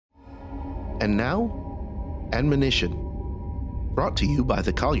And now, Admonition, brought to you by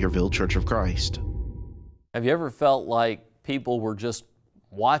the Collierville Church of Christ. Have you ever felt like people were just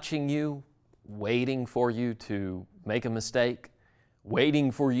watching you, waiting for you to make a mistake, waiting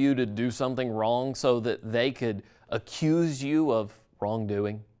for you to do something wrong so that they could accuse you of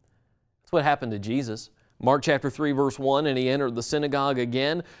wrongdoing? That's what happened to Jesus. Mark chapter 3, verse 1, and he entered the synagogue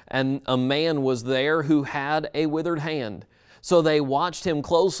again, and a man was there who had a withered hand. So they watched him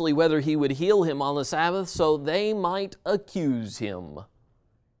closely whether he would heal him on the Sabbath, so they might accuse him.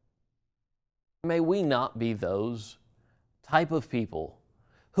 May we not be those type of people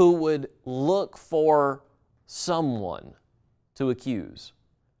who would look for someone to accuse.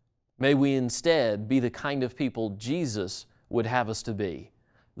 May we instead be the kind of people Jesus would have us to be,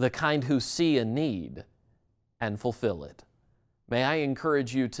 the kind who see a need and fulfill it. May I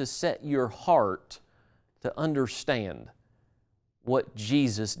encourage you to set your heart to understand what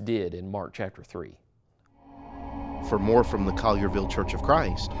Jesus did in Mark chapter 3. For more from the Collierville Church of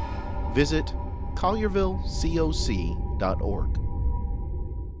Christ, visit colliervillecoc.org.